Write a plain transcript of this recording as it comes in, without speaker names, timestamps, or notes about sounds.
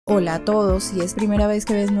Hola a todos, si es primera vez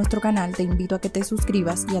que ves nuestro canal te invito a que te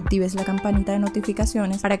suscribas y actives la campanita de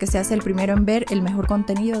notificaciones para que seas el primero en ver el mejor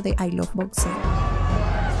contenido de I Love Boxing.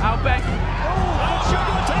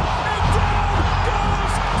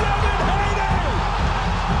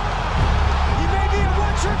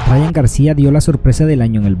 Ryan Garcia dio la sorpresa del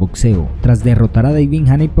año en el boxeo, tras derrotar a Devin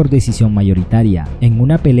Haney por decisión mayoritaria, en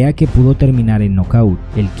una pelea que pudo terminar en knockout.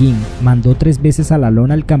 El King mandó 3 veces a la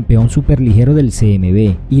lona al campeón superligero del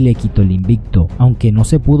CMB y le quitó el invicto, aunque no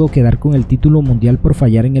se pudo quedar con el título mundial por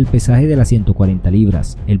fallar en el pesaje de las 140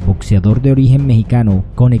 libras. El boxeador de origen mexicano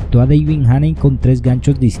conectó a Devin Haney con 3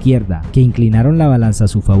 ganchos de izquierda que inclinaron la balanza a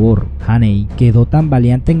su favor. Haney quedó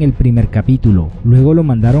tambaleante en el primer capítulo, luego lo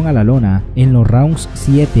mandaron a la lona en los rounds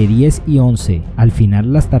 7, 10 y 11. Al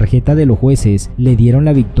final las tarjetas de los jueces le dieron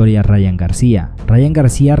la victoria a Ryan Garcia. Ryan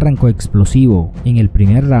Garcia arrancó explosivo. En el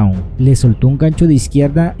primer round le soltó un gancho de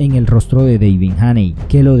izquierda en el rostro de Devin Haney,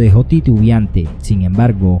 que lo dejó titubeante. Sin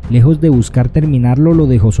embargo, lejos de buscar terminarlo, lo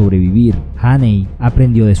dejó sobrevivir. Haney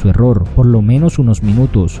aprendió de su error, por lo menos unos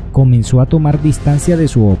minutos. Comenzó a tomar distancia de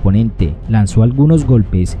su oponente, lanzó algunos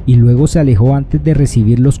golpes y luego se alejó antes de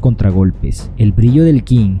recibir los contragolpes. El brillo del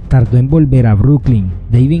King tardó en volver a Brooklyn.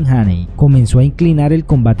 Devin Haney comenzó a inclinar el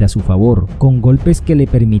combate a su favor, con golpes que le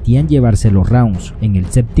permitían llevarse los rounds. En el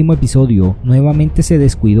séptimo episodio, nuevamente se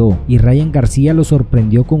descuidó y Ryan Garcia lo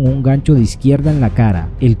sorprendió con un gancho de izquierda en la cara,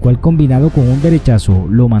 el cual combinado con un derechazo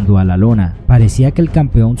lo mandó a la lona. Parecía que el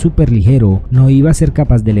campeón superligero no iba a ser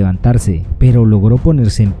capaz de levantarse, pero logró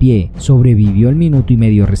ponerse en pie, sobrevivió el minuto y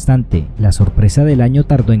medio restante. La sorpresa del año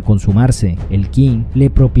tardó en consumarse. El King le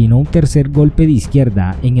propinó un tercer golpe de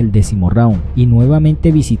izquierda en el 10º round y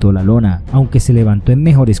nuevamente visitó la lona, aunque se levantó en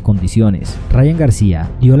mejores condiciones. Ryan Garcia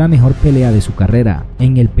dio la mejor pelea de su carrera.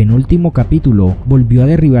 En el penúltimo capítulo volvió a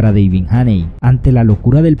derribar a Devin Haney. Ante la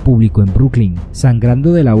locura del público en Brooklyn,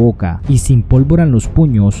 sangrando de la boca y sin pólvora en los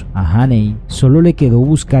puños, a Haney solo le quedó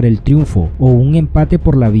buscar el triunfo o un empate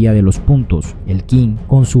por la vía de los puntos. El King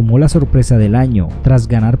consumó la sorpresa del año tras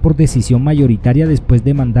ganar por decisión mayoritaria después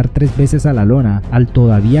de mandar 3 veces a la lona al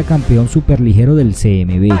todavía campeón superligero del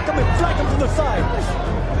CMB.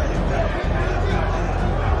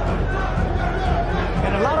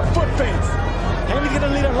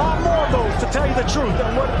 To tell you the truth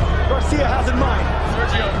on what Garcia has in mind.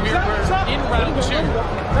 Sergio, we're in round 2,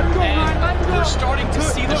 and we're starting to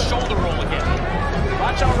see the shoulder roll again.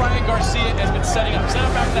 Watch how Ryan Garcia has been setting up. Set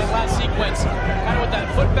up back to that last sequence, kind of with that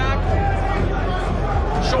foot back,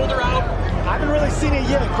 shoulder out. I haven't really seen it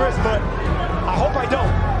yet, Chris, but I hope I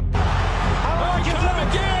don't. Oh, he caught him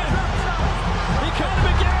again! He caught him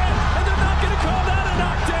again, and they're not going to call that a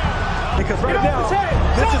knockdown! Because right now,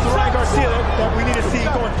 this is the Ryan Garcia that we need to see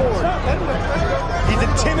going forward. He's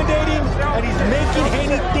intimidating, and he's making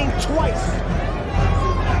Haney think twice.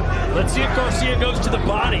 Let's see if Garcia goes to the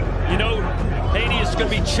body. You know, Haney is going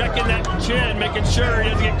to be checking that chin, making sure he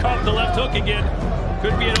doesn't get caught in the left hook again.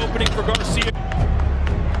 Could be an opening for Garcia